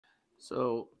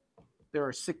So there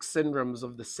are 6 syndromes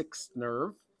of the 6th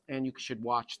nerve, and you should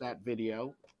watch that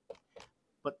video.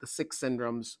 But the 6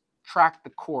 syndromes track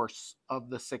the course of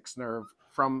the 6th nerve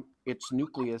from its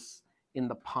nucleus in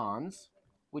the pons,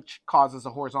 which causes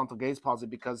a horizontal gaze palsy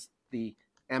because the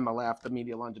MLF, the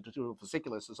medial longitudinal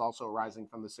fasciculus, is also arising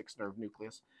from the 6th nerve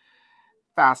nucleus.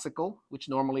 Fascicle, which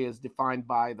normally is defined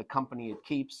by the company it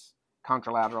keeps,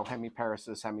 contralateral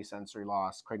hemiparesis, hemisensory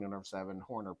loss, cranial nerve 7,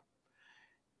 Horner.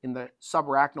 In the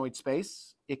subarachnoid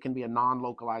space, it can be a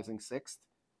non-localizing 6th.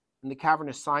 In the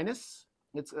cavernous sinus,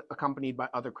 it's accompanied by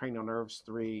other cranial nerves,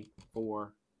 3,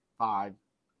 4, 5,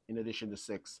 in addition to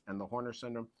 6, and the Horner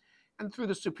syndrome, and through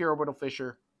the supraorbital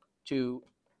fissure to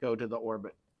go to the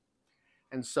orbit.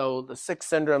 And so the 6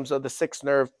 syndromes of the 6th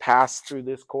nerve pass through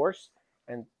this course,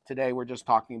 and today we're just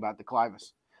talking about the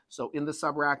Clivus. So in the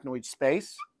subarachnoid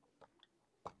space,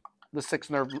 the 6th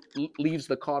nerve leaves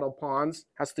the caudal pons,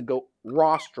 has to go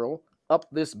rostral up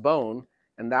this bone,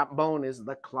 and that bone is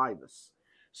the Clivus.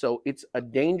 So it's a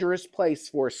dangerous place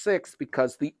for 6th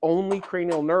because the only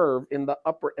cranial nerve in the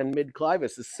upper and mid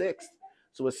Clivus is 6th.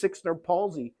 So a 6th nerve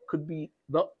palsy could be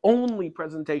the only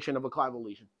presentation of a clival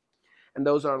lesion. And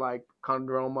those are like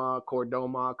chondroma,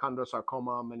 chordoma,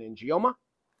 chondrosarcoma, meningioma.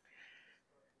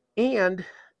 And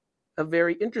a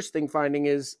very interesting finding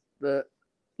is the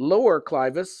lower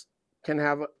Clivus can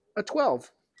have a 12.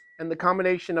 And the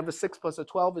combination of a 6 plus a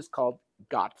 12 is called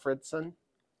Gottfriedson,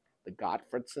 the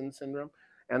Gottfriedson syndrome.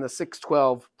 And the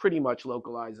 6-12 pretty much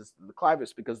localizes the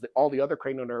Clivus because all the other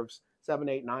cranial nerves, 7,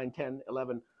 8, 9, 10,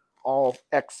 11, all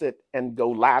exit and go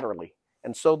laterally.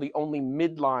 And so the only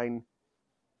midline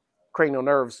cranial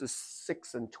nerves is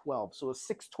 6 and 12. So a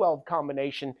 6-12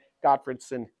 combination,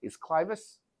 Gottfriedson, is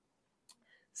Clivus.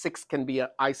 6 can be an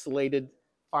isolated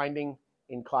finding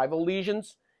in clival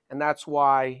lesions, and that's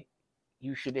why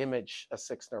you should image a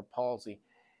 6th nerve palsy,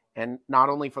 and not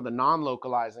only for the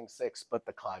non-localizing 6, but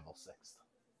the clival 6th.